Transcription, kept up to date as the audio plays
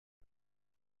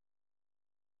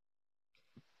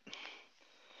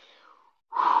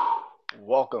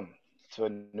Welcome to a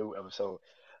new episode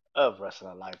of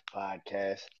Wrestling Life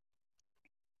Podcast.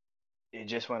 It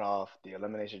just went off the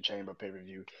Elimination Chamber pay per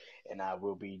view, and I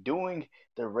will be doing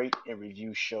the rate and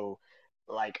review show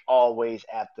like always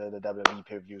after the WWE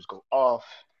pay per views go off.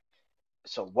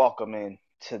 So, welcome in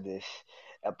to this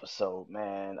episode,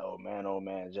 man. Oh, man, oh,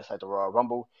 man. Just like the Royal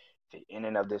Rumble, the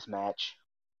ending of this match,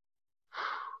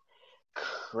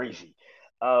 crazy.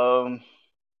 Um,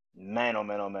 man, oh,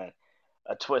 man, oh, man.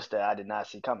 A twist that I did not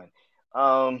see coming.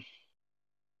 Um,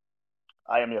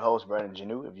 I am your host, Brandon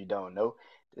Janu. If you don't know,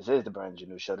 this is the Brandon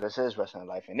Janu Show. This is Wrestling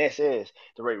Life, and this is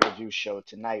the Rate Review Show.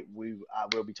 Tonight, I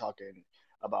will be talking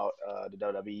about the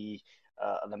WWE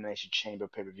Elimination Chamber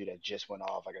pay per view that just went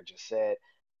off, like I just said.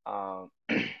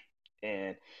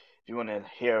 And if you want to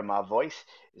hear my voice,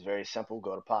 it's very simple.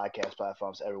 Go to podcast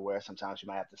platforms everywhere. Sometimes you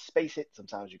might have to space it.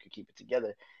 Sometimes you can keep it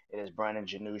together. It is Brandon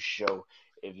Janu Show.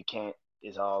 If you can't,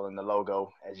 it's all in the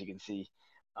logo, as you can see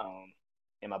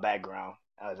in my background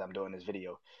as I'm doing this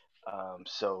video.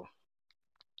 So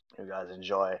you guys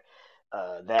enjoy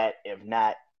that. If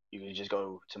not, you can just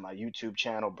go to my YouTube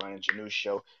channel, Brandon Janu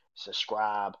Show.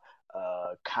 Subscribe,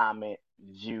 comment,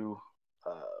 view,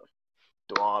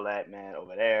 do all that, man,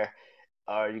 over there.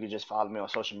 Or you can just follow me on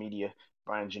social media,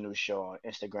 Brian Janu Show on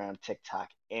Instagram, TikTok,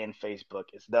 and Facebook.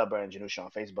 It's the Brian Janu Show on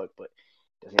Facebook, but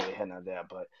doesn't even hit none there.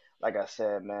 But like I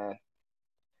said, man,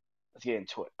 let's get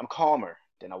into it. I'm calmer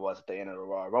than I was at the end of the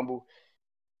Royal Rumble.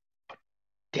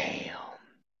 Damn,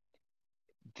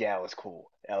 that was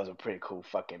cool. That was a pretty cool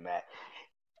fucking match.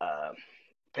 Um,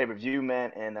 Pay per view,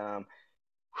 man, and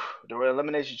the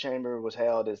Elimination Chamber was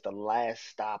held as the last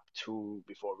stop to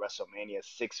before WrestleMania.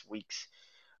 6 weeks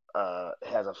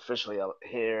has officially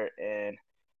here, and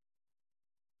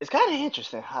it's kind of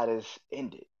interesting how this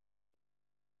ended.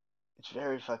 It's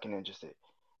very fucking interesting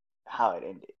how it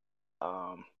ended.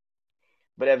 Um,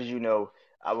 but as you know,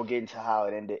 I will get into how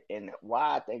it ended and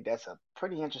why I think that's a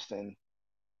pretty interesting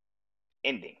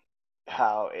ending.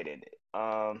 How it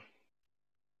ended.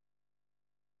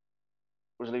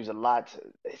 Which leaves a lot.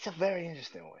 It's a very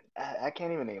interesting one. I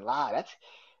can't even lie. That's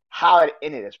how it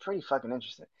ended. It's pretty fucking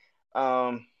interesting.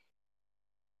 Um,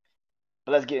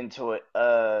 but let's get into it.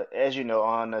 As you know,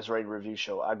 on this Rated Review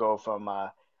Show, I go from my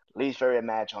least favorite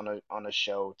match on the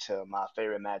show to my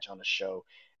favorite match on the show,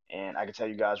 and I can tell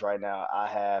you guys right now, I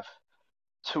have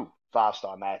two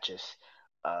five-star matches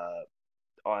uh,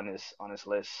 on this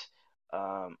list.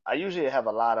 I usually have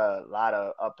a lot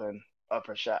of upper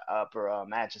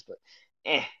matches, but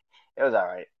it was all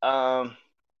right.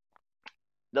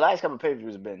 The last couple of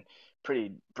pay-per-views have been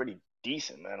pretty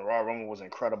decent, man. Raw Rumble was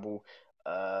incredible.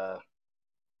 Uh,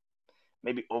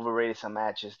 Maybe overrated some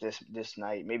matches this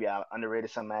night. Maybe I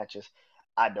underrated some matches.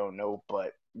 I don't know,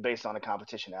 but based on the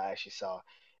competition that I actually saw,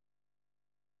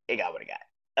 it got what it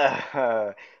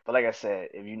got. But like I said,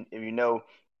 if you know,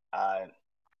 uh,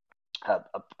 I,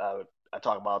 I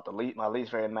talk about my least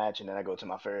favorite match, and then I go to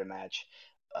my favorite match.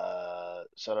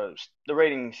 So the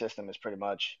rating system is pretty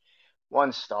much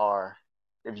 1 star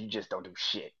if you just don't do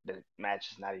shit. The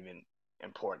match is not even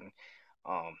important.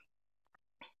 Um,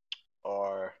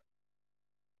 or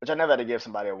which I never had to give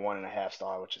somebody a 1.5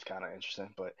 star, which is kind of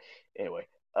interesting. But anyway,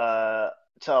 uh,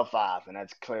 top five, and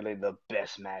that's clearly the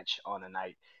best match on the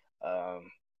night.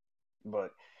 Um, but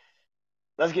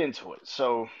let's get into it.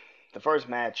 So the first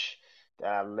match that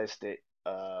I listed,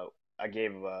 I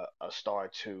gave a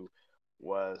star to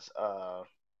was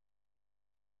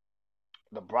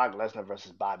the Brock Lesnar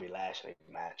versus Bobby Lashley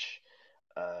match.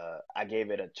 I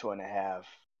gave it a 2.5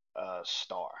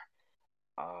 star.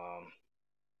 Um,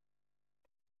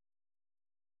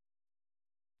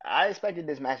 I expected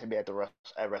this match to be at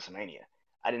WrestleMania.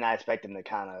 I did not expect them to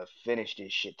kind of finish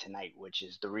this shit tonight, which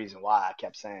is the reason why I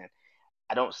kept saying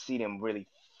I don't see them really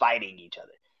fighting each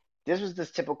other. This was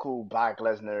this typical Brock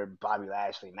Lesnar Bobby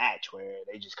Lashley match where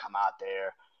they just come out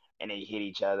there and they hit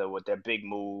each other with their big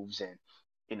moves, and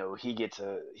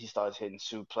he starts hitting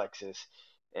suplexes,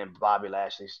 and Bobby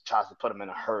Lashley tries to put him in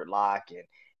a hurt lock, and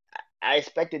I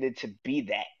expected it to be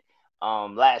that.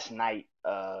 Last night,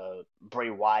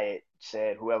 Bray Wyatt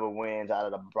said whoever wins out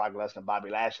of the Brock Lesnar Bobby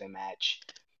Lashley match,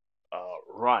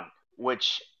 run,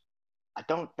 which I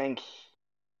don't think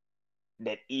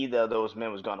that either of those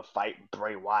men was going to fight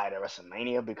Bray Wyatt at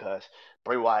WrestleMania because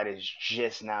Bray Wyatt is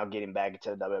just now getting back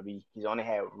into the WWE. He's only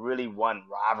had really one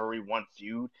rivalry, one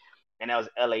feud, and that was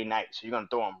LA Knight. So you're going to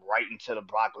throw him right into the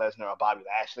Brock Lesnar or Bobby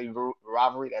Lashley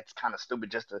rivalry? That's kind of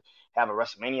stupid just to have a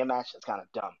WrestleMania match. That's kind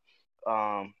of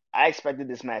dumb. I expected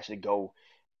this match to go.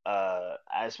 I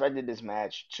expected this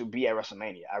match to be at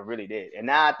WrestleMania. I really did, and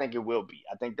now I think it will be.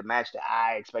 I think the match that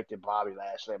I expected Bobby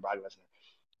Lashley and Brock Lesnar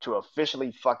to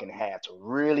officially fucking have, to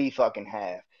really fucking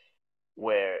have,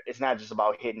 where it's not just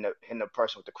about hitting the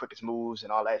person with the quickest moves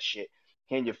and all that shit.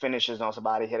 Hitting your finishers on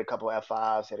somebody, hit a couple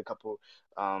F5s, hit a couple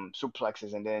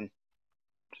suplexes, and then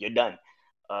you're done.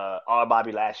 All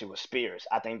Bobby Lashley was spears.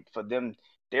 I think for them,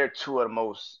 they're two of the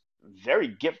most very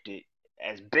gifted,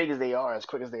 as big as they are, as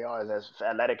quick as they are, as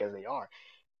athletic as they are.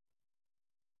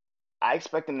 I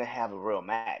expect them to have a real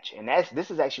match, and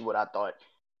this is actually what I thought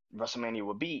WrestleMania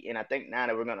would be, and I think now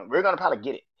that we're gonna probably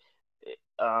get it.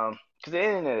 Because it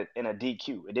ended in a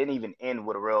DQ. It didn't even end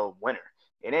with a real winner.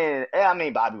 It ended. I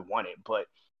mean, Bobby won it, but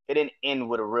it didn't end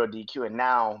with a real DQ. And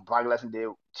now Brock Lesnar did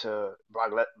to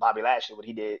Bobby Lashley what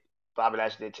he did. Bobby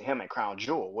Lashley did to him at Crown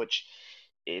Jewel, which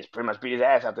is pretty much beat his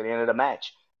ass after the end of the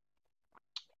match.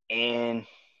 And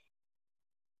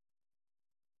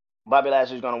Bobby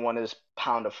Lashley's gonna want his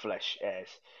pound of flesh, as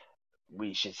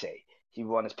we should say. He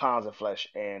won his pounds of flesh,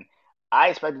 and I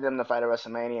expected them to fight at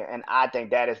WrestleMania, and I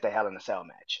think that is the Hell in a Cell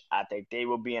match. I think they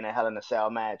will be in a Hell in a Cell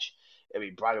match. It'll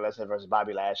be Brock Lesnar versus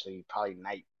Bobby Lashley, probably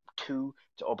night two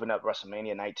to open up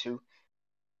WrestleMania night two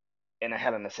in a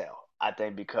Hell in a Cell. I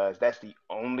think because that's the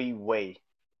only way.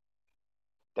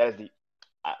 That is the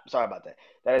sorry about that.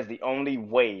 That is the only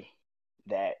way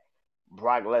that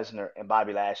Brock Lesnar and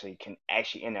Bobby Lashley can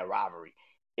actually end their rivalry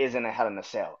is in a Hell in a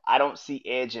Cell. I don't see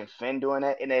Edge and Finn doing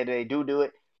that, and if they do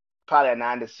it, probably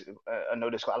a no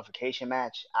disqualification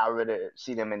match. I would rather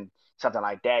see them in something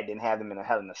like that than have them in a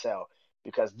Hell in a Cell,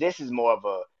 because this is more of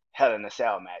a Hell in a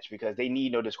Cell match because they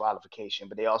need no disqualification,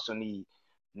 but they also need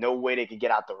no way they can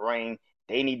get out the ring.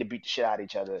 They need to beat the shit out of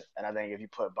each other, and I think if you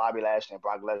put Bobby Lashley and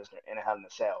Brock Lesnar in a Hell in a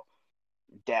Cell,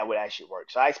 that would actually work.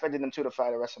 So I expected them two to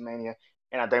fight at WrestleMania,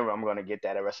 and I think I'm going to get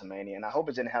that at WrestleMania, and I hope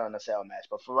it's in a Hell in a Cell match.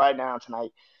 But for right now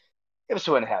tonight, it was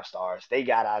 2.5 stars. They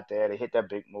got out there, they hit their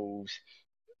big moves.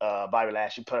 Bobby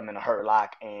Lashley put him in a hurt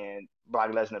lock, and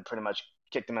Brock Lesnar pretty much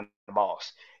kicked him in the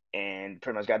balls and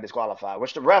pretty much got disqualified.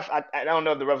 Which the ref, I don't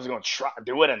know if the ref was going to try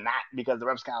do it or not, because the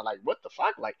ref's kind of like, what the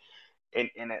fuck, like, and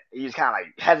he was kind of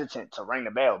like hesitant to ring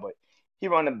the bell, but he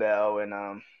rang the bell,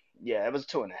 and yeah, it was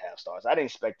 2.5 stars. I didn't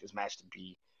expect this match to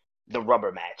be the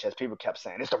rubber match, as people kept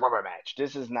saying. It's the rubber match.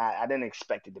 This is not. I didn't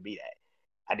expect it to be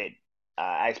that. I did.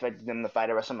 I expected them to fight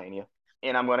at WrestleMania,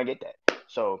 and I'm gonna get that.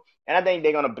 So, and I think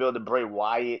they're gonna build a Bray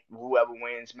Wyatt, whoever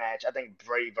wins match. I think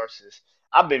Bray versus.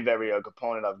 I've been very a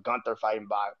component of Gunther fighting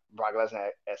by Brock Lesnar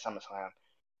at SummerSlam,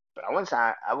 but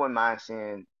I wouldn't mind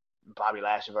seeing Bobby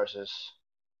Lashley versus.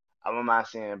 I wouldn't mind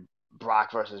seeing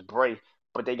Brock versus Bray,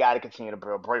 but they got to continue to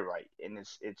build Bray right, and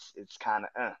it's kind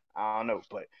of I don't know,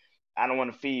 but I don't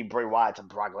want to feed Bray Wyatt to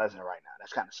Brock Lesnar right now.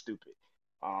 That's kind of stupid.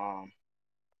 Um,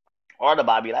 or to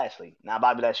Bobby Lashley. Now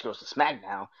Bobby Lashley goes to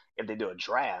SmackDown. If they do a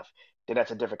draft, then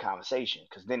that's a different conversation,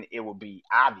 because then it will be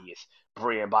obvious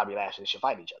Bray and Bobby Lashley should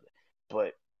fight each other.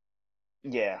 But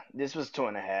yeah, this was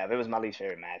 2.5. It was my least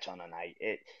favorite match on the night.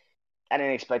 I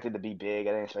didn't expect it to be big.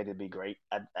 I didn't expect it to be great.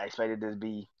 I expected it to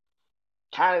be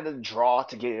kind of the draw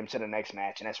to get him to the next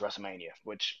match, and that's WrestleMania,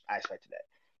 which I expected that.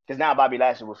 Because now Bobby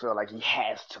Lashley will feel like he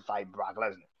has to fight Brock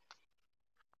Lesnar.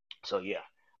 So yeah.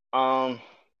 Um,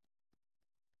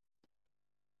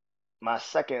 my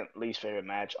second least favorite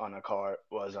match on the card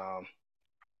was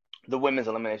the women's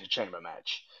elimination chamber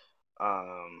match.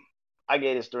 Um, I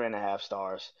gave this 3.5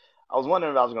 stars. I was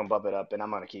wondering if I was gonna bump it up, and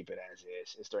I'm gonna keep it as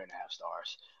is. It's 3.5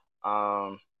 stars.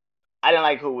 Um, I didn't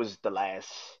like who was the last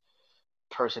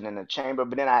person in the chamber,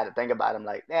 but then I had to think about it. I'm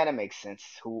like, yeah, that makes sense.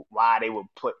 Why they would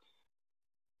put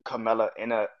Carmella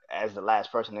in a as the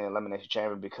last person in the elimination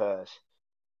chamber, because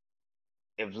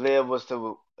if Liv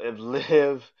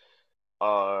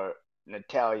or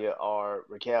Natalia or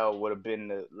Raquel would have been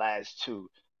the last two,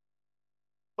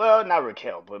 well, not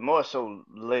Raquel, but more so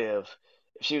Liv,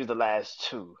 if she was the last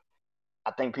two,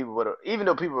 I think people would have, even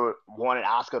though people wanted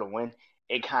Asuka to win,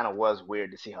 it kind of was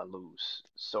weird to see her lose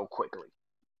so quickly.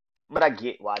 But I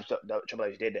get why Triple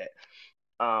H did that.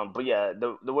 But yeah,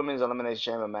 the women's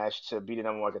elimination chamber match to be the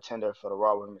number one contender for the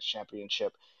Raw Women's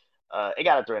Championship. It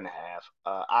got a 3.5.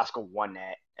 Oscar won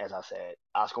that, as I said.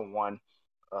 Oscar won.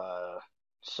 Uh,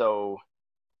 so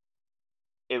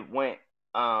it went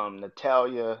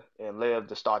Natalia and Liv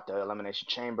to start the Elimination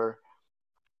Chamber.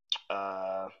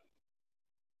 Uh,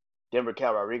 then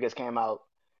Raquel Rodriguez came out.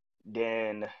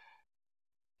 Then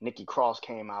Nikki Cross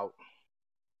came out.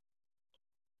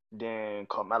 Then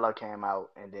Carmella came out,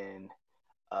 and then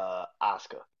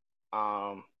Oscar.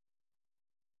 Um,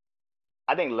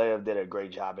 I think Liv did a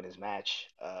great job in this match.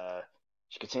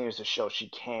 She continues to show she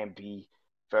can be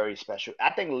very special.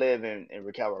 I think Liv and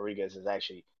Raquel Rodriguez is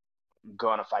actually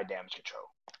gonna fight Damage Control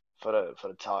for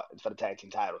the tag team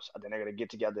titles. I think they're gonna get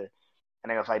together and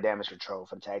they're gonna fight Damage Control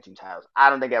for the tag team titles. I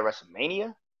don't think at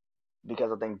WrestleMania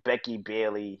because I think Becky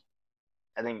Bailey.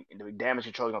 I think the Damage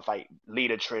Control is gonna fight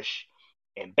Lita, Trish,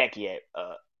 and Becky at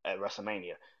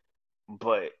WrestleMania.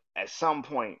 But at some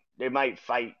point, they might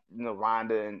fight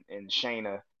Ronda and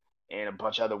Shayna and a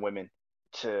bunch of other women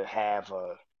to have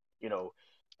a you know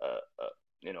a, a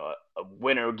a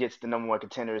winner gets the number one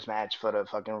contenders match for the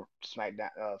fucking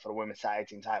SmackDown for the women's tag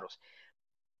team titles.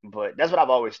 But that's what I've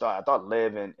always thought. I thought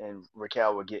Liv and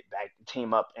Raquel would get back,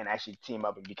 team up, and actually team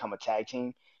up and become a tag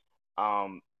team.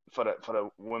 Um, for the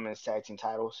women's tag team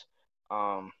titles.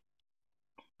 Um,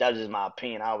 that's just my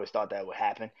opinion. I always thought that would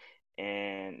happen,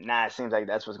 and now it seems like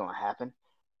that's what's going to happen.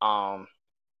 Um,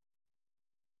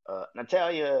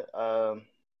 Natalia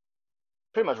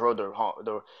pretty much rode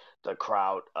the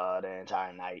crowd the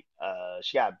entire night.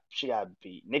 She got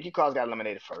beat. Nikki Cross got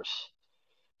eliminated first.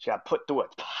 She got put through a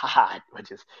pod,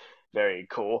 which is very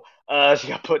cool. She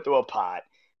got put through a pod.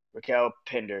 Raquel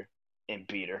pinned her and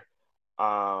beat her.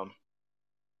 Um,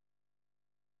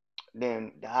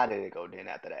 then how did it go? Then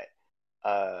after that,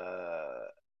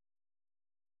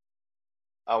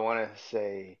 I want to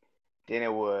say then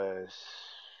it was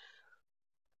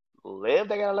Liv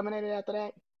that got eliminated after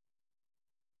that.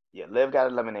 Yeah, Liv got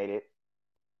eliminated,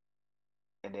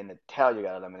 and then Natalia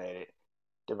got eliminated.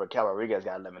 Then Raquel Rodriguez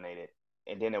got eliminated,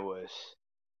 and then it was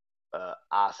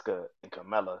Asuka and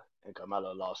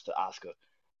Carmella lost to Asuka.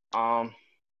 Um,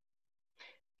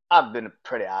 I've been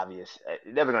pretty obvious.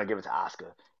 They were gonna give it to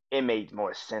Asuka. It made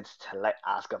more sense to let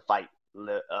Asuka fight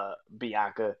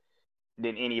Bianca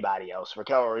than anybody else.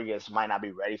 Raquel Rodriguez might not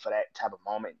be ready for that type of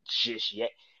moment just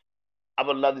yet. I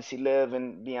would love to see Liv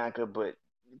and Bianca, but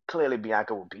clearly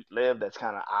Bianca will beat Liv. That's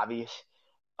kind of obvious.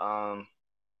 Um,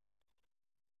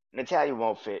 Natalia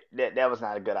won't fit. That was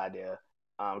not a good idea.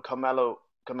 Carmelo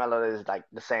is like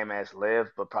the same as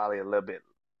Liv, but probably a little bit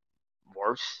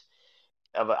worse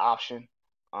of an option.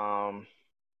 Um,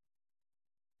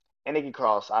 and Nikki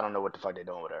Cross, I don't know what the fuck they're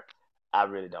doing with her. I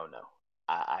really don't know.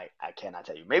 I cannot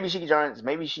tell you. Maybe she joins.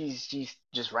 Maybe she's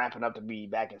just ramping up to be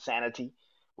back in Sanity,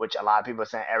 which a lot of people are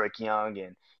saying Eric Young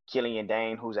and Killian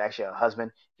Dane, who's actually her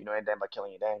husband. If you know anything about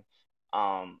Killian Dane,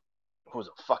 um, who's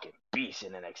a fucking beast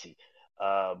in NXT.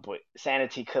 But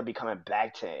Sanity could be coming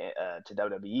back to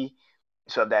WWE.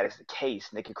 So if that is the case,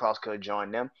 Nikki Cross could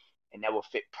join them, and that will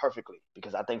fit perfectly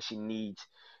because I think she needs.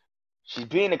 She's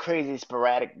being the crazy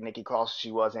sporadic Nikki Cross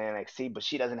she was in NXT, but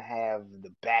she doesn't have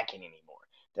the backing anymore.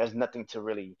 There's nothing to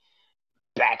really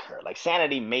back her. Like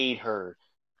Sanity made her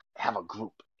have a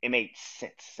group. It made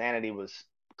sense. Sanity was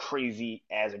crazy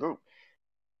as a group.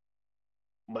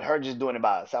 But her just doing it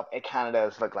by herself, it kind of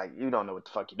does look like you don't know what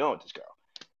the fuck you're doing with this girl.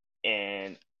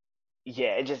 And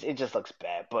yeah, it just looks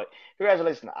bad. But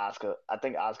congratulations to Asuka. I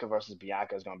think Asuka versus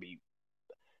Bianca is gonna be.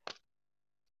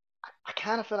 I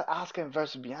kind of feel like Asuka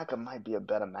versus Bianca might be a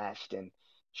better match than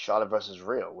Charlotte versus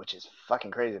Real, which is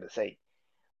fucking crazy to say.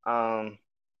 Um,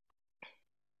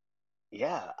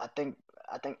 yeah, I think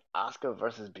Asuka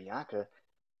versus Bianca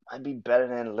might be better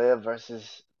than Liv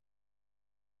versus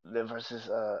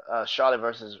Charlotte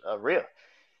versus Rhea.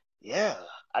 Yeah,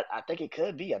 I think it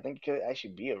could be. I think it could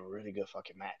actually be a really good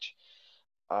fucking match.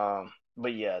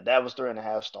 But yeah, that was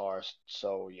 3.5 stars.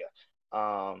 So yeah.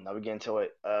 Now we get into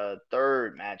it.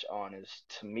 Third match on is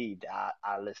to me that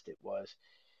I listed was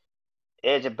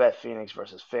Edge and Beth Phoenix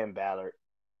versus Finn Balor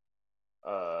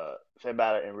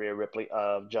and Rhea Ripley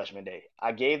of Judgment Day.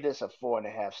 I gave this a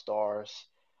 4.5 stars.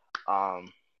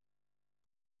 Um,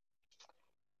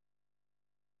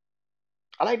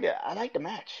 I like the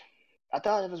match. I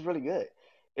thought it was really good.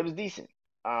 It was decent.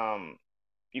 Um,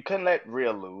 you couldn't let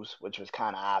Rhea lose, which was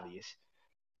kind of obvious.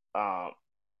 Um,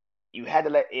 you had to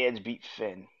let Edge beat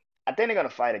Finn. I think they're gonna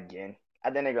fight again.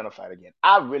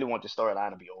 I really want the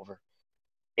storyline to be over.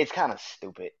 It's kind of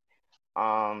stupid.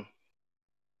 Um,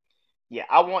 yeah,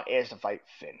 I want Edge to fight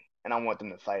Finn, and I want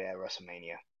them to fight at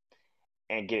WrestleMania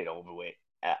and get it over with.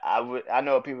 I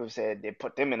know people have said they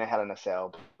put them in a Hell in a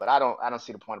Cell, but I don't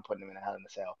see the point of putting them in a Hell in a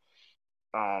Cell.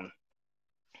 Um,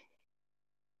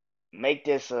 make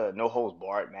this a no holds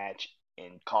barred match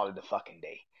and call it the fucking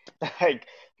day. Like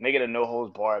make it a no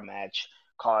holds barred match,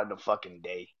 call it the fucking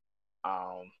day.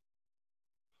 Um,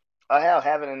 or hell,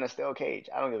 have it in a steel cage.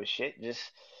 I don't give a shit. Just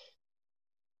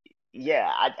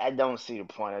yeah, I don't see the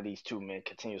point of these two men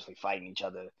continuously fighting each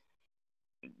other.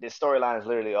 This storyline is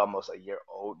literally almost a year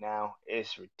old now.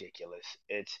 It's ridiculous.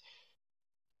 It's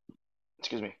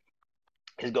excuse me.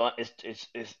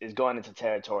 It's going into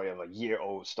territory of a year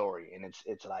old story, and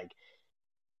it's like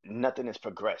nothing has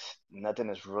progressed. Nothing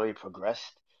has really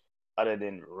progressed other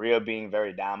than Rhea being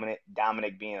very dominant,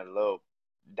 Dominic being a little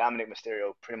Dominic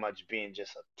Mysterio pretty much being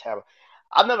just a terrible.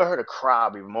 I've never heard a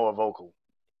crowd be more vocal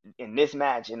in this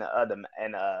match in the other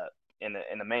in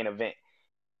the main event.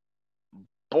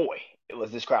 Boy, it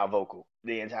was this crowd vocal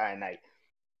the entire night.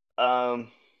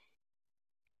 Um,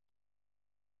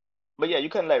 but yeah, you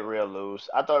couldn't let Rhea lose.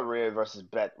 I thought Rhea versus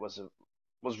Bet was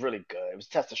really good. It was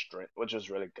test of strength, which was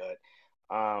really good.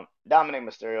 Dominic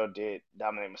Mysterio did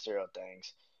Dominic Mysterio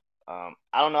things. I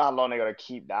don't know how long they're gonna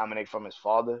keep Dominic from his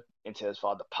father until his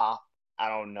father pop. I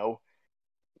don't know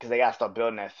because they gotta start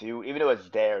building that feud. Even though it's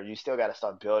there, you still gotta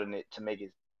start building it to make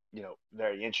it,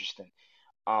 very interesting.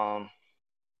 Um,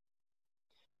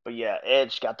 but yeah,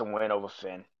 Edge got the win over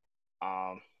Finn.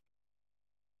 Um,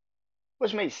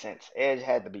 which made sense. Edge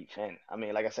had to beat Finn. I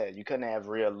mean, like I said, you couldn't have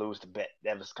Rhea lose to Bet.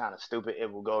 That was kind of stupid.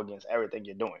 It will go against everything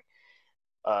you're doing.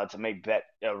 To make Bet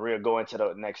Rhea go into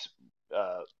the next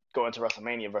go into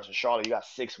WrestleMania versus Charlotte, you got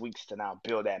 6 weeks to now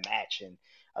build that match, and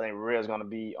I think Rhea's gonna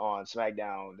be on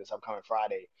SmackDown this upcoming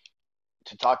Friday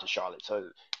to talk to Charlotte. So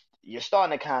you're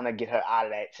starting to kind of get her out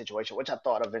of that situation, which I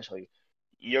thought eventually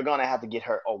you're gonna have to get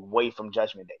her away from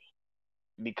Judgment Day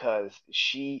because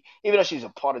even though she's a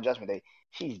part of Judgment Day,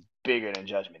 she's bigger than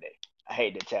Judgment Day. I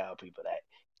hate to tell people that.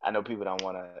 I know people don't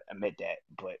want to admit that,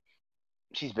 but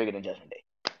she's bigger than Judgment Day.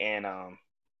 And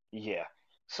yeah.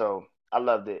 So I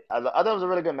loved it. I thought it was a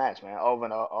really good match, man. All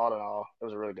in all, it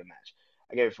was a really good match.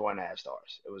 I gave it 4.5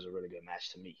 stars. It was a really good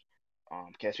match to me.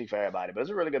 Can't speak for everybody, but it was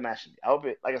a really good match to me. I hope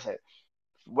it, like I said,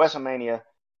 WrestleMania,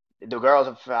 the girls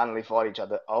have finally fought each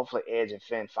other. Hopefully, Edge and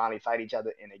Finn finally fight each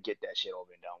other and they get that shit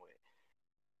over and done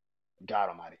with. God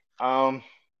Almighty.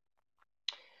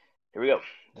 Here we go.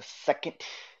 The second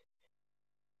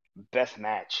best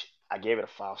match. I gave it a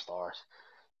 5 stars.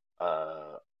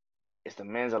 Uh, it's the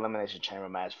men's elimination chamber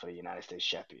match for the United States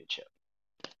Championship.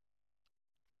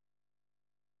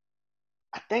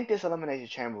 I think this elimination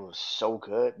chamber was so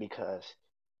good because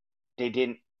they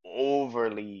didn't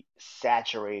overly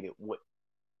saturate it with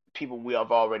people we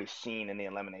have already seen in the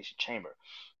elimination chamber.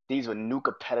 These were new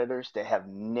competitors that have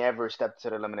never stepped into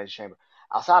the elimination chamber.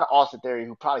 Outside of Austin Theory,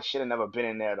 who probably should have never been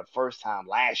in there the first time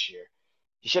last year.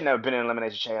 He should never been in the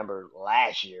elimination chamber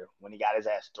last year when he got his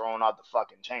ass thrown out the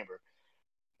fucking chamber.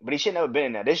 But he should never been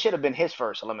in there. This should have been his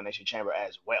first elimination chamber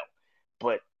as well.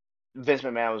 But Vince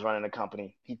McMahon was running the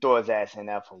company. He threw his ass in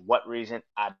there for what reason?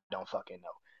 I don't fucking know.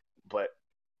 But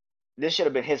this should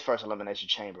have been his first elimination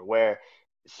chamber, where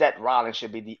Seth Rollins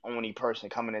should be the only person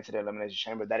coming into the elimination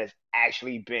chamber that has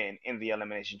actually been in the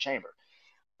elimination chamber.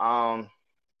 Um,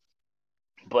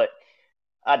 but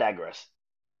I digress.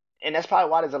 And that's probably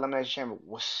why this elimination chamber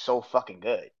was so fucking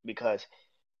good because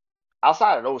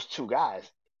outside of those two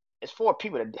guys, it's 4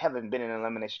 people that haven't been in an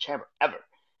elimination chamber ever.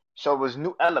 So it was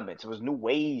new elements, it was new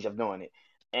ways of doing it,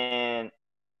 and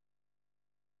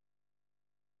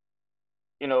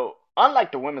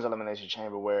unlike the women's elimination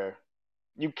chamber where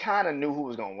you kind of knew who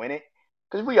was gonna win it,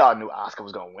 because we all knew Asuka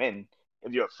was gonna win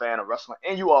if you're a fan of wrestling,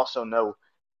 and you also know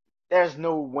there's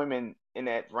no women in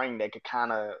that ring that could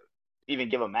kind of even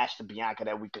give a match to Bianca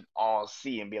that we could all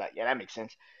see and be like, yeah, that makes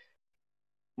sense.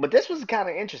 But this was kind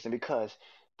of interesting because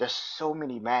there's so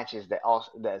many matches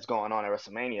that's going on at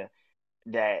WrestleMania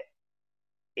that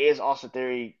is Austin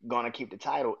Theory gonna keep the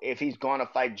title if he's gonna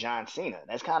fight John Cena?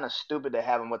 That's kind of stupid to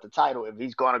have him with the title if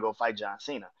he's gonna go fight John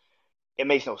Cena. It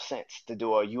makes no sense to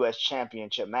do a U.S.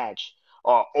 Championship match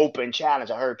or open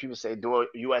challenge. I heard people say do a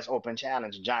U.S. Open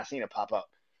challenge. John Cena pop up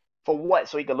for what?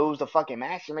 So he could lose the fucking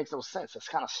match? It makes no sense. It's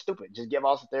kind of stupid. Just give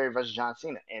Austin Theory versus John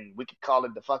Cena, and we could call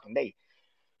it the fucking day.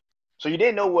 So you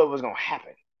didn't know what was gonna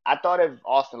happen. I thought if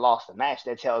Austin lost the match,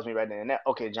 that tells me right then and there,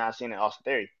 okay, John Cena and Austin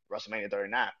Theory, WrestleMania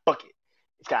 39, fuck it.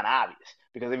 It's kind of obvious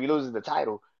because if he loses the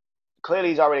title, clearly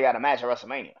he's already got a match at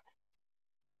WrestleMania,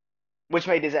 which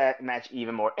made this match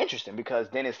even more interesting because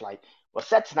then it's like, well,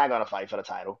 Seth's not gonna fight for the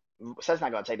title. Seth's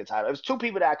not gonna take the title. It was 2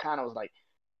 people that I kind of was like,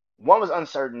 one was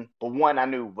uncertain, but one I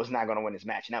knew was not gonna win this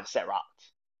match, and that was Seth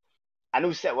Rollins. I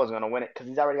knew Seth wasn't gonna win it because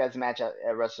he's already got his match at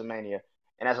WrestleMania,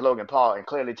 and that's Logan Paul. And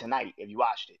clearly tonight, if you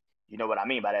watched it, you know what I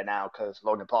mean by that now because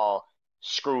Logan Paul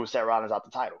screwed Seth Rollins out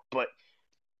the title. But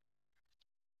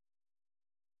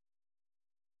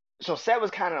so Seth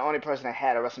was kind of the only person that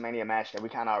had a WrestleMania match that we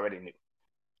kind of already knew.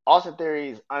 Austin Theory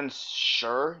is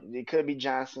unsure. It could be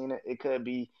John Cena. It could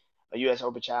be a U.S.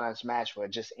 Open Challenge match where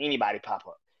just anybody pop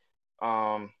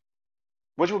up.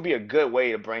 Which would be a good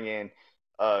way to bring in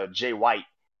Jay White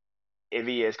if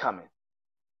he is coming.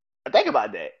 Think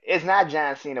about that. It's not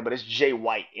John Cena, but it's Jay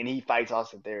White, and he fights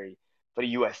Austin Theory for the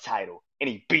U.S. title, and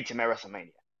he beats him at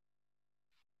WrestleMania.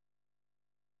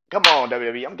 Come on,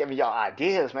 WWE. I'm giving y'all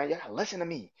ideas, man. Y'all gotta listen to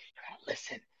me. You gotta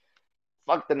listen.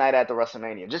 Fuck the night after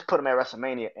WrestleMania. Just put him at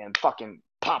WrestleMania and fucking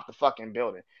pop the fucking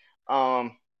building.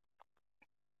 Um,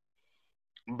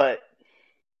 but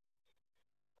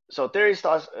so Theory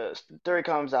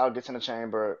comes out, gets in the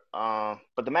chamber.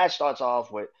 But the match starts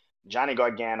off with Johnny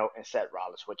Gargano and Seth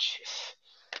Rollins, which is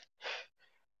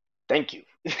thank you,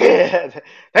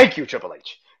 thank you, Triple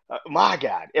H. My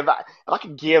God, if I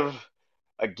could give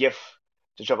a gift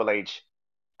to Triple H,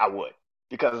 I would,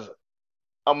 because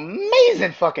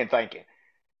amazing fucking thinking.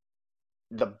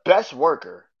 The best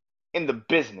worker in the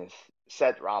business,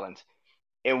 Seth Rollins,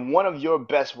 and one of your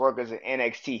best workers in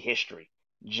NXT history,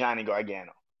 Johnny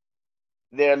Gargano.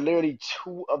 They're literally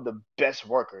two of the best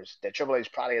workers that Triple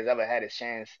H probably has ever had a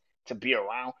chance to be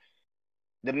around.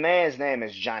 The man's name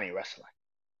is Johnny Wrestling.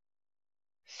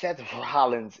 Seth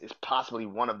Rollins is possibly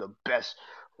one of the best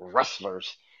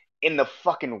wrestlers in the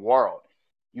fucking world.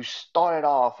 You started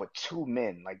off with two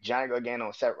men like Johnny Gargano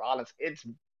and Seth Rollins. It's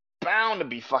bound to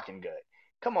be fucking good.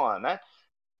 Come on, man.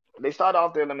 They start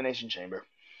off the Elimination Chamber.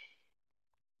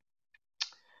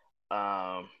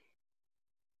 Um,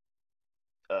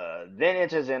 then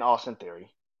enters in Austin Theory.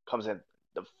 Comes in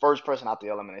the first person out the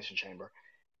Elimination Chamber,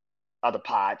 out the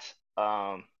pods.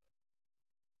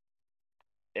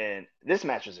 And this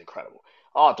match was incredible.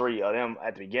 All three of them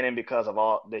at the beginning, because of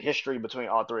all the history between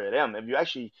all three of them.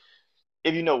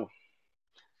 If you know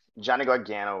Johnny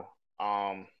Gargano,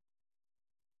 and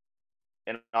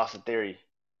Austin Theory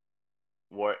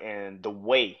were in the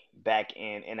way back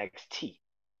in NXT.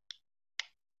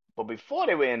 But before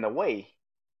they were in the way,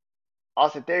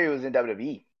 Austin Theory was in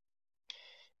WWE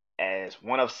as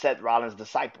one of Seth Rollins'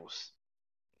 disciples.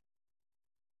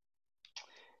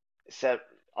 Seth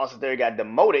Austin Theory got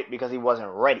demoted because he wasn't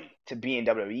ready to be in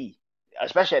WWE,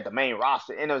 especially at the main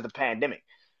roster, and it was the pandemic.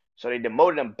 So they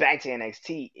demoted him back to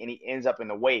NXT, and he ends up in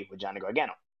the way with Johnny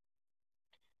Gargano.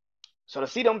 So to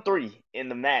see them three in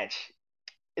the match,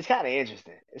 it's kind of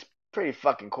interesting. It's pretty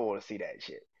fucking cool to see that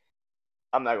shit.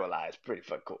 I'm not gonna lie, it's pretty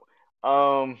fucking cool.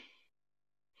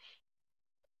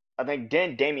 I think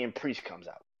then Damian Priest comes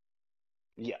out.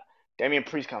 Yeah, Damian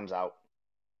Priest comes out,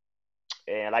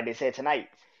 and like they said tonight,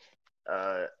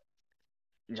 uh,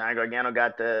 Johnny Gargano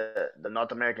got the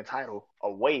North American title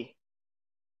away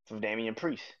from Damian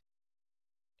Priest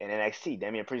in NXT.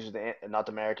 Damian Priest was the North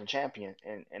American champion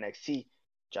in NXT.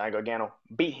 Johnny Gargano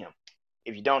beat him.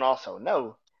 If you don't also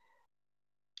know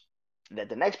that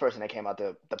the next person that came out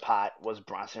the pot was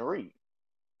Bronson Reed.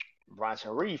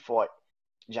 Bronson Reed fought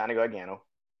Johnny Gargano,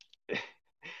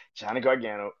 Johnny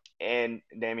Gargano, and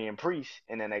Damian Priest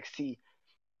in NXT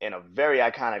in a very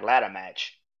iconic ladder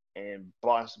match. And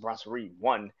Bronson Reed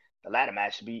won the ladder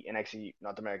match to be NXT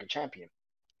North American champion.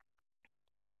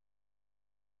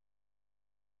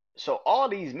 So all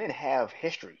these men have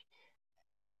history.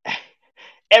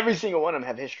 Every single one of them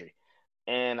have history.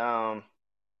 And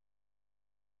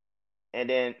and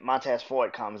then Montez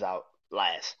Ford comes out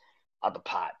last out the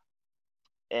pot.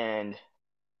 And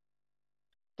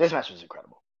this match was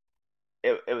incredible.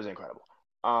 It was incredible.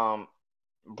 Um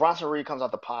Bronson Reed comes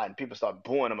out the pot and people start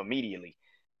booing him immediately.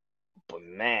 But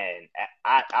man,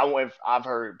 I've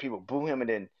heard people boo him and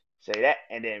then say that,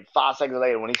 and then 5 seconds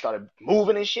later when he started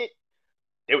moving and shit,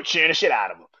 they were cheering the shit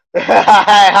out of him.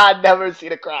 I never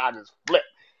seen a crowd just flip.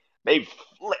 They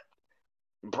flip.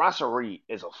 Bronson Reed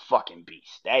is a fucking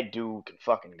beast. That dude can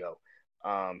fucking go.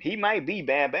 He might be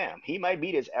Bam Bam. He might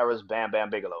be this era's Bam Bam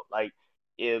Bigelow. Like,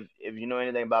 if you know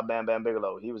anything about Bam Bam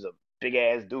Bigelow, he was a big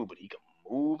ass dude, but he could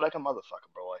move like a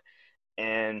motherfucker, bro.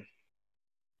 And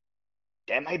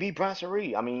that might be Bronson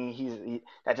Reed. I mean,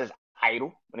 that's his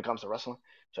idol when it comes to wrestling,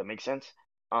 so it makes sense.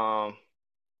 Um,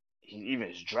 even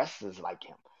his dress is like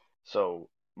him. So,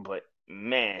 but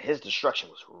man, his destruction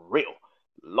was real.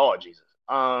 Lord Jesus.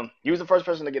 He was the first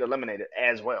person to get eliminated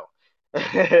as well.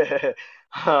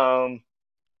 um,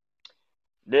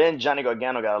 then Johnny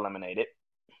Gargano got eliminated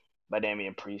by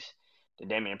Damian Priest. Then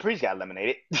Damian Priest got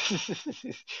eliminated.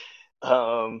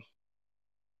 um,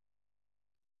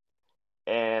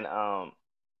 and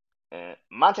and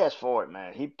Montez Ford,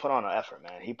 man, he put on an effort,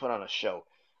 man. He put on a show.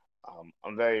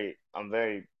 I'm very.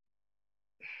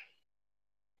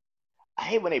 I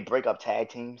hate when they break up tag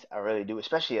teams. I really do,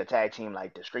 especially a tag team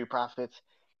like the Street Profits.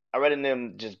 I rather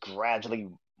them just gradually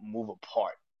move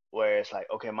apart. Where it's like,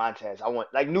 okay, Montez, I want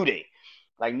like New Day,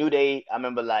 like New Day. I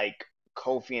remember like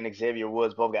Kofi and Xavier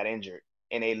Woods both got injured,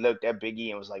 and they looked at Big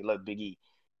E and was like, "Look, Big E,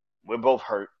 we're both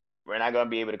hurt. We're not gonna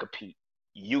be able to compete.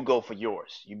 You go for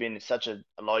yours. You've been such a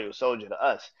loyal soldier to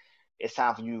us. It's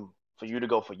time for you to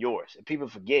go for yours." And people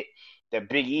forget that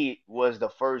Big E was the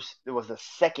first. It was the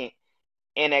second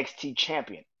NXT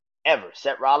champion ever.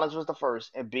 Seth Rollins was the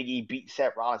first, and Big E beat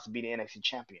Seth Rollins to be the NXT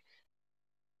champion.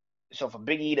 So for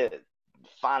Big E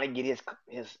finally get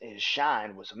his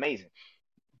shine was amazing.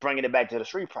 Bringing it back to the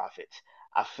Street Profits,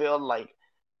 I feel like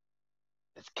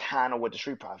it's kind of what the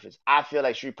Street Profits. I feel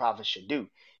like Street Profits should do.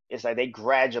 It's like they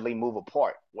gradually move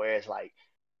apart. Whereas like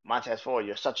Montez Ford,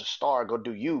 you're such a star, go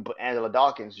do you. But Angela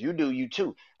Dawkins, you do you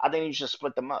too. I think you should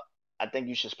split them up. I think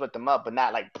you should split them up, but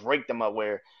not like break them up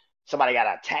where somebody got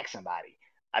to attack somebody.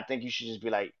 I think you should just be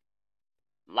like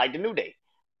the New Day.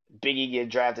 Biggie get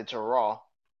drafted to Raw,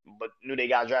 but New Day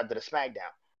got drafted to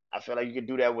SmackDown. I feel like you could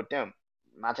do that with them.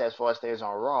 Montez Ford stays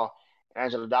on Raw,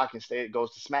 Angela Dawkins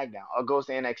goes to SmackDown or goes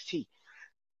to NXT.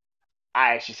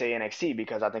 I actually say NXT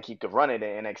because I think he could run it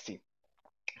in NXT.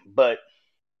 But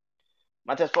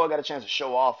Montez Ford got a chance to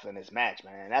show off in this match,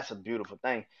 man. That's a beautiful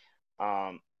thing.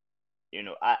 Um,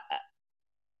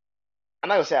 I'm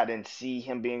not gonna say I didn't see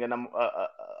him being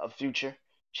a future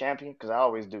champion because I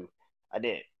always do. I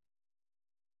did,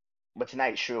 but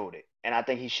tonight showed it, and I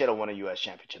think he should have won a U.S.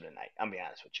 championship tonight. I'm gonna be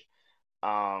honest with you.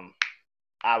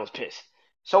 I was pissed.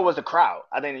 So was the crowd.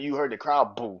 I think you heard the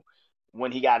crowd boo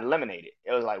when he got eliminated.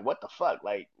 It was like, what the fuck?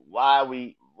 Like, why are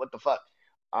we? What the fuck?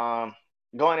 Um,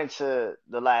 Going into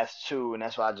the last two, and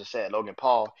that's what I just said. Logan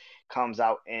Paul comes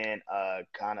out and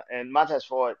kind of and Montez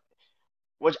Ford,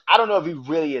 which I don't know if he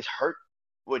really is hurt.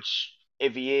 Which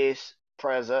if he is,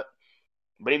 prayers up.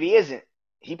 But if he isn't,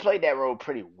 he played that role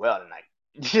pretty well tonight.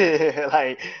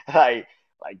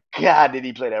 like God, did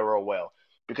he play that role well?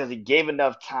 Because he gave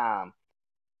enough time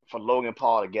for Logan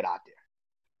Paul to get out there.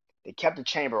 They kept the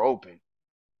chamber open,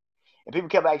 and people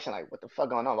kept asking like, "What the fuck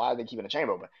going on? Why are they keeping the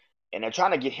chamber open?" And they're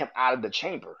trying to get him out of the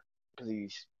chamber because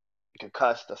he's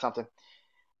concussed or something.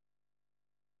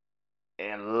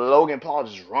 And Logan Paul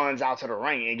just runs out to the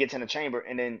ring and gets in the chamber,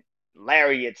 and then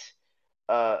Larry gets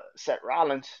Seth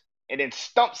Rollins, and then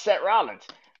stumps Seth Rollins.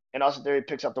 And Austin Theory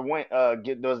picks up the win,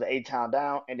 does the 8 count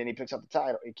down, and then he picks up the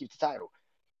title. He keeps the title,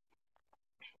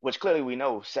 which clearly we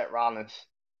know Seth Rollins.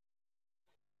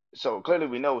 So clearly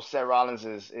we know Seth Rollins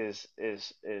is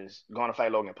going to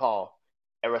fight Logan Paul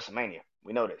at WrestleMania.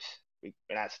 We know this. We're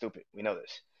not stupid. We know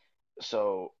this.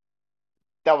 So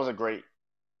that was a great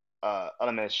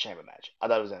elimination chamber match. I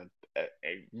thought it was a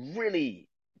really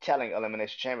telling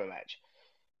elimination chamber match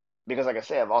because, like I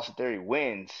said, if Austin Theory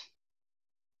wins,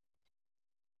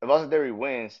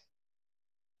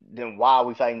 then why are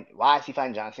we fighting? Why is he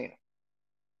fighting John Cena?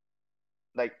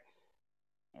 Like,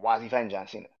 why is he fighting John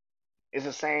Cena? It's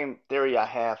the same theory I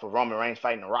have for Roman Reigns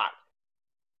fighting The Rock.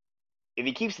 If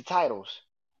he keeps the titles,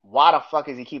 why the fuck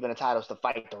is he keeping the titles to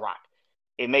fight The Rock?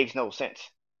 It makes no sense.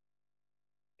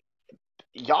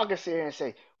 Y'all can sit here and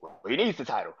say, well, he needs the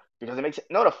title because it makes it.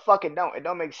 No, the fuck it don't. It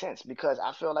don't make sense because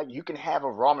I feel like you can have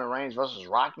a Roman Reigns versus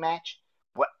Rock match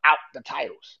without the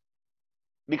titles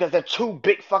because they're two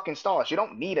big fucking stars. You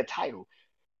don't need a title.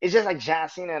 It's just like John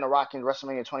Cena and The Rock in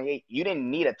WrestleMania 28. You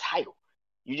didn't need a title.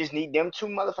 You just need them two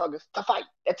motherfuckers to fight.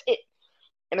 That's it.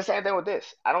 And the same thing with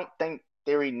this. I don't think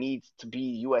Theory needs to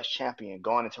be U.S. champion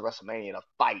going into WrestleMania to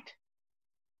fight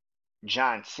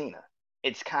John Cena.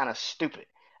 It's kind of stupid.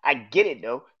 I get it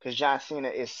though, because John Cena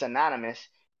is synonymous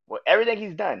with everything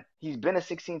he's done. He's been a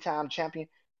 16-time champion,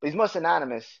 but he's more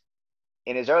synonymous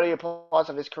in his earlier parts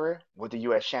of his career with the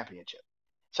U.S. championship.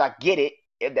 So I get it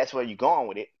if that's where you're going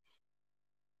with it.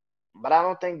 But I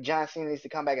don't think John Cena needs to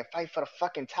come back and fight for the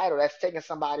fucking title. That's taking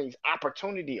somebody's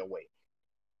opportunity away.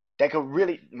 That could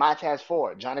really Montez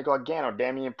Ford, Johnny Gargano,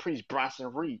 Damian Priest,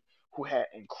 Bronson Reed, who had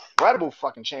incredible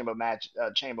fucking chamber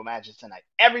matches tonight.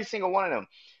 Every single one of them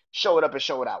showed up and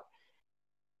showed out.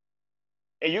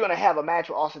 And you're gonna have a match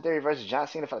with Austin Theory versus John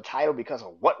Cena for the title because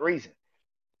of what reason?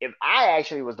 If I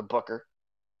actually was the booker,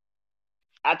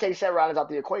 I'd take Seth Rollins out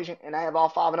the equation and I have all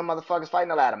 5 of them motherfuckers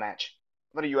fighting a ladder match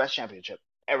for the U.S. Championship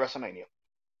at WrestleMania.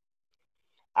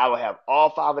 I would have all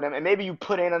 5 of them, and maybe you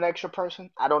put in an extra person.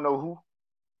 I don't know who.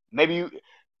 Maybe you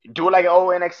do it like an old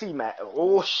NXT match.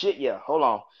 Oh shit, yeah. Hold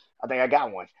on. I think I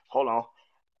got one. Hold on.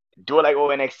 Do it like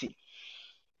old NXT.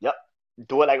 Yep.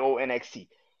 Do it like old NXT.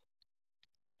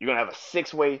 You're gonna have a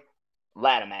 6-way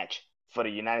ladder match for the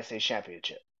United States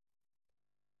Championship.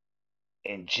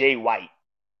 And Jay White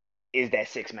is that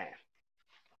 6 man.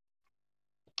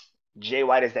 Jay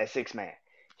White is that 6 man.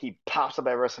 He pops up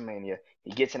at WrestleMania.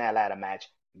 He gets in that ladder match.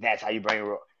 That's how you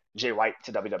bring Jay White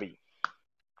to WWE.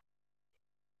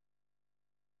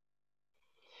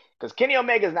 Because Kenny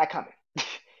Omega is not coming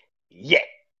yet.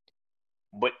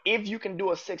 But if you can do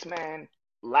a 6-man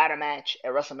ladder match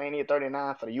at WrestleMania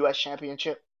 39 for the U.S.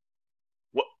 Championship,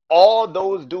 with all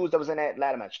those dudes that was in that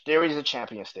ladder match, Theory's a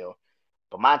champion still.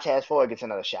 But Montez Ford gets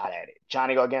another shot at it.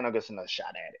 Johnny Gargano gets another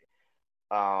shot at it.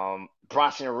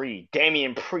 Bronson Reed,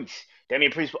 Damian Priest.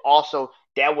 Damian Priest would also,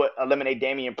 that would eliminate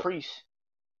Damian Priest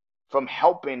from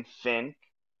helping Finn,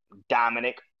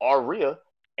 Dominic, or Rhea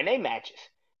in their matches.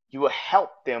 You will help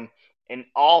them, and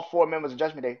all four members of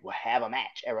Judgment Day will have a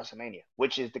match at WrestleMania,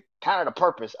 which is the kind of the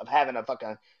purpose of having a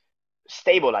fucking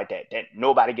stable like that. That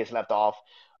nobody gets left off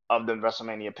of the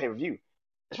WrestleMania pay per view,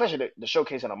 especially the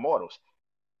showcase of Immortals.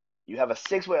 You have a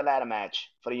 6-way ladder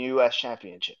match for the U.S.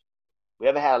 Championship. We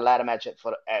haven't had a ladder match at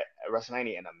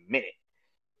WrestleMania in a minute.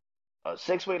 A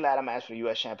 6-way ladder match for the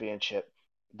U.S. Championship.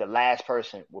 The last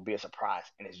person will be a surprise,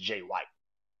 and it's Jay White.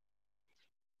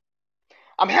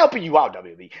 I'm helping you out,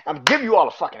 WWE. I'm giving you all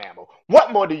the fucking ammo.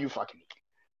 What more do you fucking need?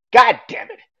 God damn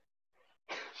it.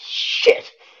 Shit.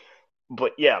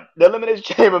 But yeah, the Elimination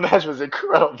Chamber match was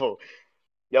incredible.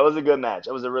 That was a good match.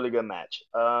 That was a really good match.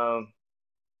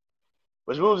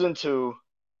 Which moves into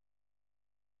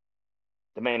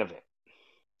the main event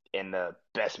and the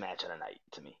best match of the night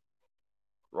to me.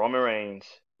 Roman Reigns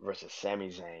versus Sami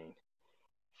Zayn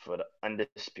for the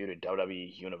undisputed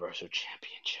WWE Universal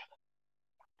Championship.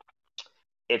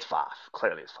 It's 5.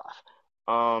 Clearly it's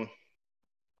 5.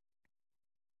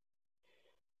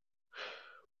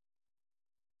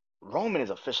 Roman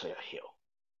is officially a heel.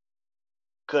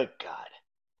 Good God.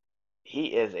 He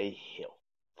is a heel.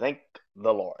 Thank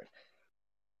the Lord.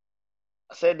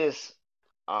 I said this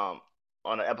on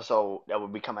an episode that will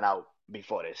be coming out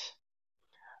before this.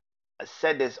 I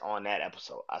said this on that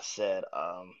episode. I said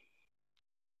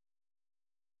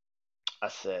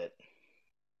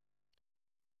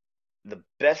the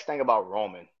best thing about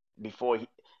Roman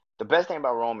the best thing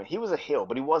about Roman, he was a heel,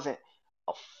 but he wasn't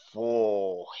a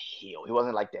full heel. He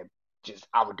wasn't like that. Just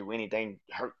I would do anything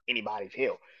hurt anybody's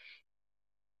heel.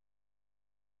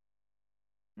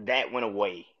 That went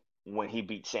away when he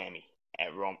beat Sammy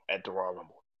at the Royal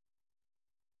Rumble.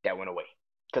 That went away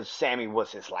because Sammy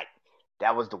was his like.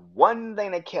 That was the one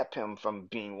thing that kept him from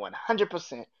being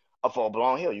 100% a full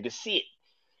blown heel. You could see it,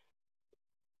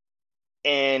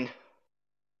 and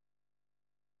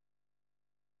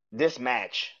this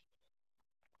match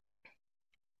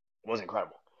was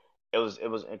incredible. It was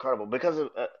incredible because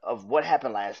of what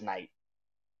happened last night.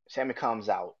 Sammy comes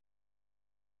out.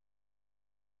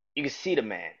 You can see the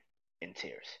man in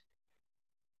tears.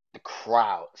 The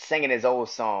crowd singing his old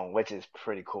song, which is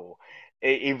pretty cool.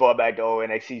 He brought back the old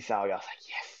NXT song. I was like,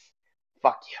 yes,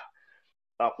 fuck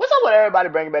yeah. What's up with everybody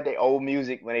bringing back their old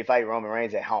music when they fight Roman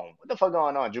Reigns at home? What the fuck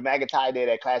going on? Drew McIntyre did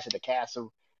that Clash at the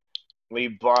Castle when he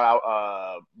brought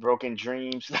out Broken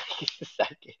Dreams,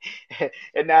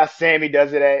 and now Sammy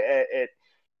does it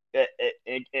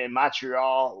in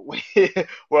Montreal,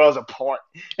 worlds apart.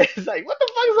 It's like, what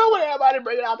the fuck is up with everybody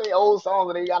bringing out their old songs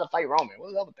and they got to fight Roman?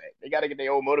 What's up with that? They got to get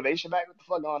their old motivation back. What the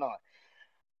fuck going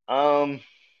on?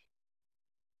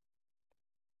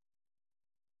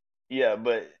 Yeah,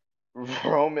 but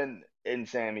Roman and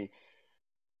Sammy,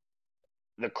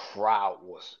 the crowd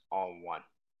was on one.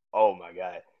 Oh my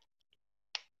god.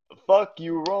 Fuck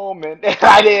you, Roman.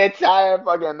 The entire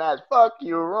fucking match. Fuck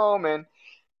you, Roman.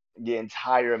 The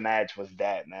entire match was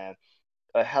that, man.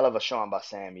 A hell of a showing by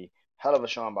Sammy. Hell of a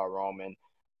showing by Roman.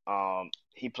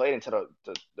 He played into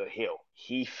the hill.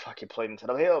 He fucking played into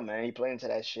the hill, man. He played into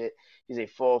that shit. He's a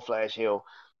full flash heel.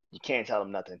 You can't tell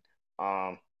him nothing.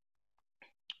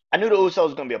 I knew the Usos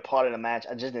was gonna be a part of the match.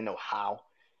 I just didn't know how.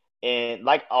 And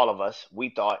like all of us, we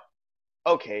thought,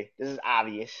 okay, this is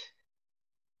obvious.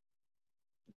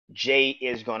 Jay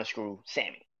is gonna screw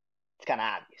Sammy. It's kind of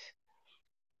obvious,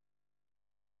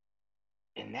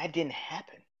 and that didn't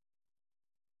happen.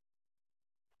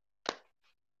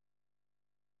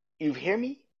 You hear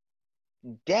me?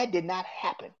 That did not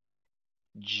happen.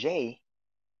 Jay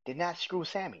did not screw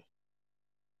Sammy.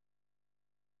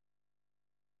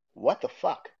 What the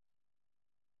fuck?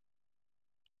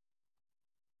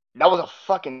 That was a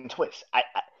fucking twist.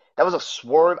 That was a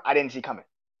swerve I didn't see coming.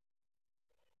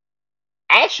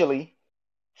 Actually,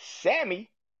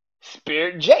 Sammy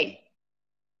speared Jay.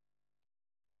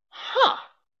 Huh?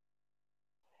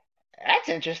 That's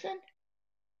interesting.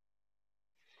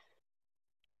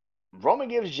 Roman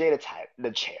gives Jay the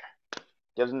chair.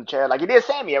 Gives him the chair like he did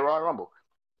Sammy at Royal Rumble.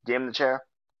 Give him the chair.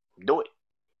 Do it.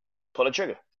 Pull the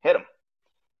trigger. Hit him.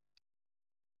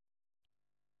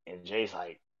 And Jay's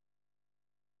like,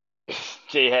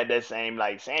 Jay had that same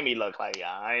like Sammy look like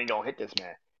I ain't gonna hit this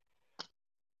man.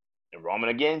 And Roman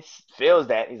again feels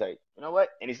that he's like, you know what?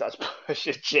 And he starts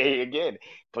pushing Jay again.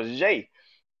 Pushes Jay,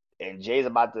 and Jay's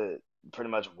about to pretty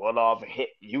much wall off and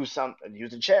use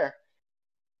the chair.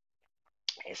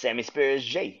 And Sammy spears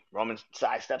Jay. Roman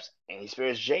sidesteps and he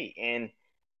spears Jay, and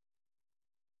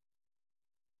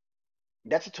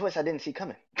that's a twist I didn't see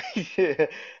coming.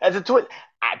 That's a twist.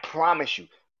 I promise you.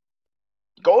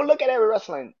 Go look at every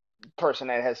wrestling person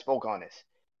that has spoke on this.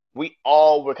 We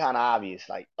all were kind of obvious,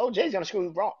 like, oh, Jay's gonna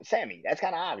screw Sammy. That's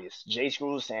kind of obvious. Jay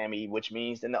screws Sammy, which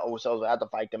means then the Usos will have to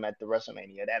fight them at the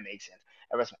WrestleMania. That makes sense.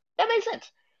 That makes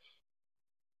sense.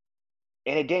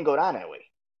 And it didn't go down that way.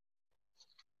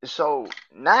 So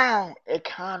now it's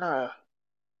kind of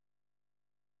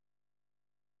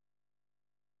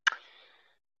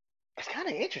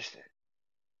interesting.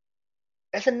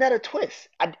 It's another twist.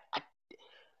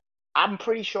 I'm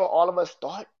pretty sure all of us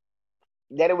thought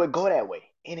that it would go that way,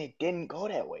 and it didn't go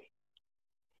that way.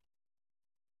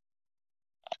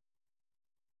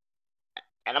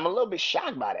 And I'm a little bit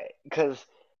shocked by that because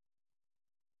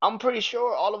I'm pretty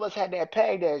sure all of us had that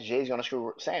pegged as Jay's gonna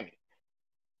screw Sammy,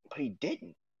 but he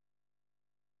didn't.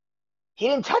 He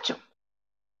didn't touch him.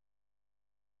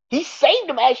 He saved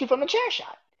him actually from the chair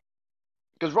shot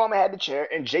because Roman had the chair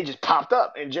and Jay just popped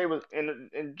up and Jay was and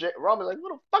Roman was like,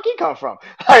 "Where the fuck he come from?"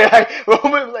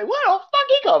 Roman was like, "Where the fuck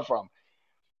he come from?"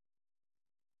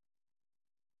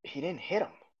 He didn't hit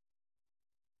him.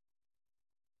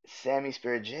 Sammy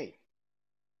spared Jay.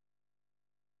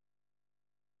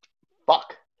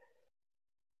 Fuck.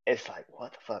 It's like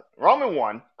what the fuck. Roman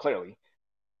won clearly.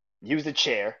 Used the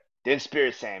chair, then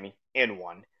speared Sammy and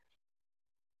won.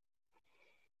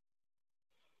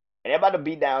 And they're about to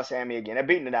beat down Sammy again. They're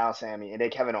beating down Sammy, and then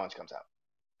Kevin Owens comes out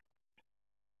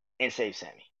and saves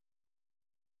Sammy.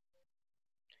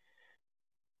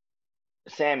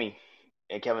 Sammy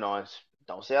and Kevin Owens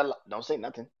don't say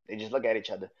nothing. They just look at each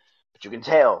other, but you can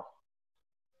tell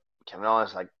Kevin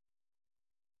Owens like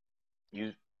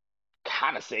you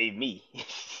kind of saved me,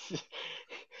 so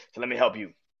let me help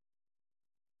you.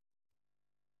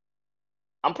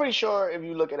 I'm pretty sure if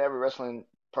you look at every wrestling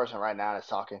person right now that's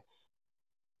talking,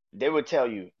 they would tell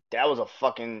you that was a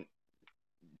fucking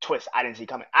twist I didn't see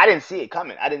coming. I didn't see it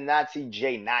coming. I did not see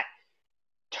Jay not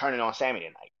turning on Sammy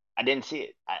tonight. I didn't see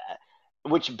it.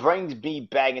 Which brings me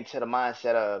back into the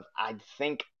mindset of I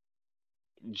think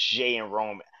Jay and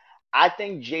Roman. I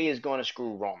think Jay is going to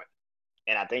screw Roman,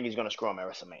 and I think he's going to screw him at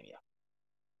WrestleMania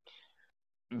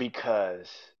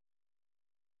because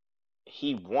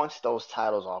he wants those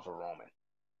titles off of Roman.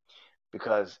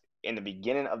 Because in the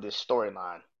beginning of this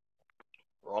storyline,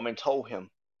 Roman told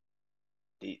him,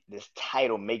 "This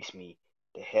title makes me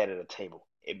the head of the table.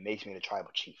 It makes me the tribal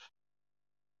chief."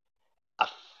 I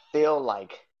feel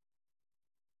like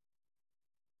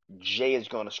Jay is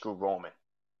going to screw Roman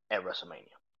at WrestleMania.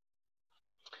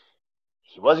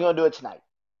 He wasn't going to do it tonight,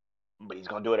 but he's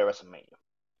going to do it at WrestleMania.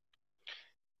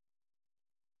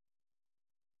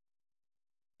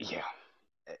 Yeah,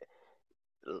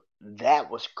 that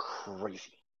was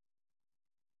crazy.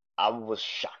 I was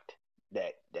shocked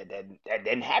that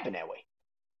didn't happen that way.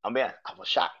 I mean, I was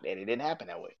shocked that it didn't happen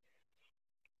that way.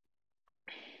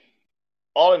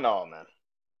 All in all, man,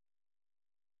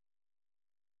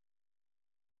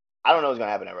 I don't know what's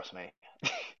gonna happen at WrestleMania.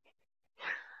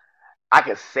 I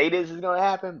could say this is gonna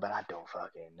happen, but I don't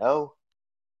fucking know.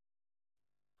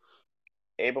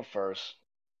 April 1st,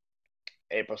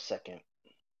 April 2nd.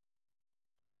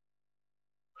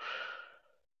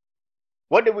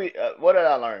 What did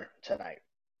I learn tonight?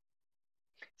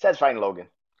 Seth's fighting Logan.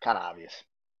 Kind of obvious.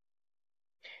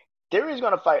 Theory's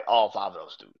gonna fight all five of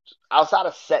those dudes. Outside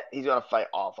of Seth, he's gonna fight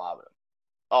all five of them,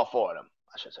 all four of them,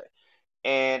 I should say,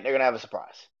 and they're gonna have a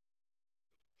surprise.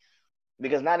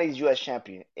 Because now that he's U.S.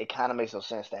 champion, it kind of makes no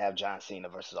sense to have John Cena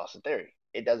versus Austin Theory.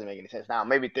 It doesn't make any sense. Now,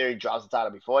 maybe Theory drops the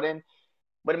title before then,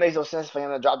 but it makes no sense for him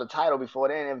to drop the title before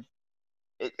then.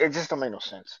 It just don't make no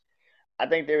sense. I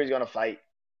think Theory's going to fight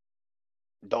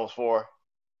those four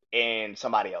and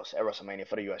somebody else at WrestleMania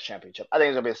for the U.S. Championship. I think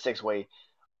it's going to be a six-way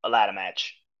a ladder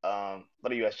match for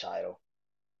the U.S. title.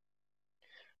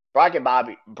 Brock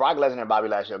Lesnar and Bobby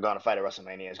Lashley are going to fight at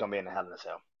WrestleMania. It's going to be in the Hell in a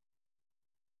Cell.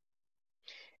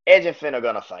 Edge and Finn are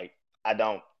going to fight. I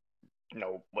don't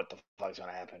know what the fuck's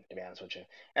gonna happen, to be honest with you.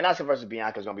 And Asuka versus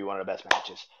Bianca is gonna be one of the best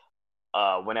matches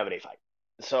whenever they fight.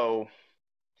 So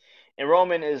and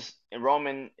Roman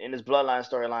in his bloodline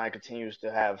storyline continues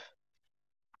to have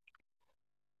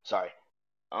sorry.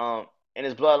 Um in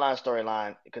his bloodline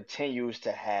storyline it continues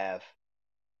to have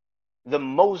the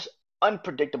most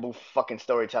unpredictable fucking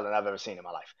storytelling I've ever seen in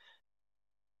my life.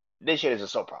 This shit is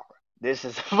just so proper. This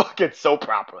is fucking so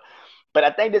proper. But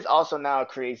I think this also now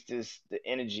creates the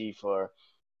energy for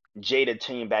Jay to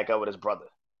team back up with his brother.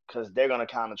 Because they're gonna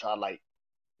kind of try to like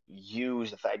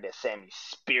use the fact that Sammy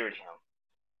speared him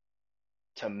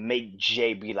to make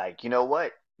Jay be like, you know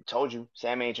what? I told you,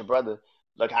 Sammy ain't your brother.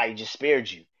 Look how he just spared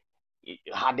you.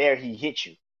 How dare he hit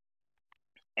you?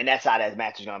 And that's how that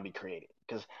match is gonna be created.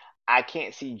 Because I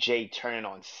can't see Jay turning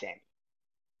on Sammy.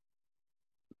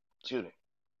 Excuse me.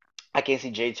 I can't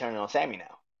see Jay turning on Sammy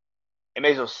now. It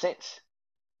makes no sense.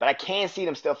 But I can see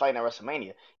them still fighting at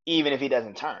WrestleMania, even if he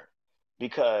doesn't turn.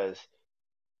 Because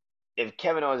if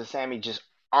Kevin Owens and Sammy just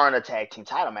aren't a tag team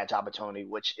title match opportunity,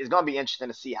 which is going to be interesting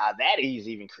to see how that is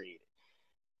even created.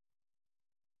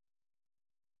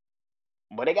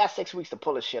 But they got 6 weeks to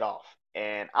pull this shit off,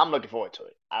 and I'm looking forward to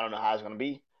it. I don't know how it's gonna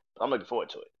be, but I'm looking forward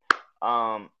to it.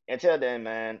 Until then,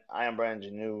 man, I am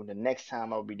Brandon Janu. The next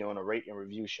time I'll be doing a rate and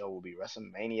review show will be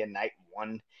WrestleMania Night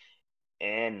 1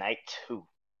 and Night 2.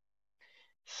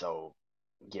 So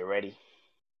get ready.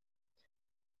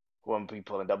 We'll be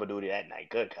pulling double duty that night.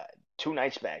 Good God. 2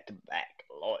 nights back to back.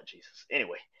 Lord Jesus.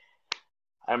 Anyway,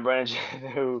 I'm Brandon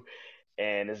Janu,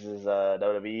 and this is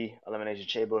WWE Elimination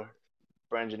Chamber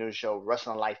Brand New show,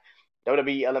 Wrestling Life,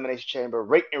 WWE Elimination Chamber,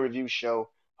 rate and review show.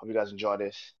 Hope you guys enjoy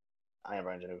this. I am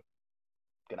Brand New.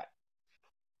 Good night.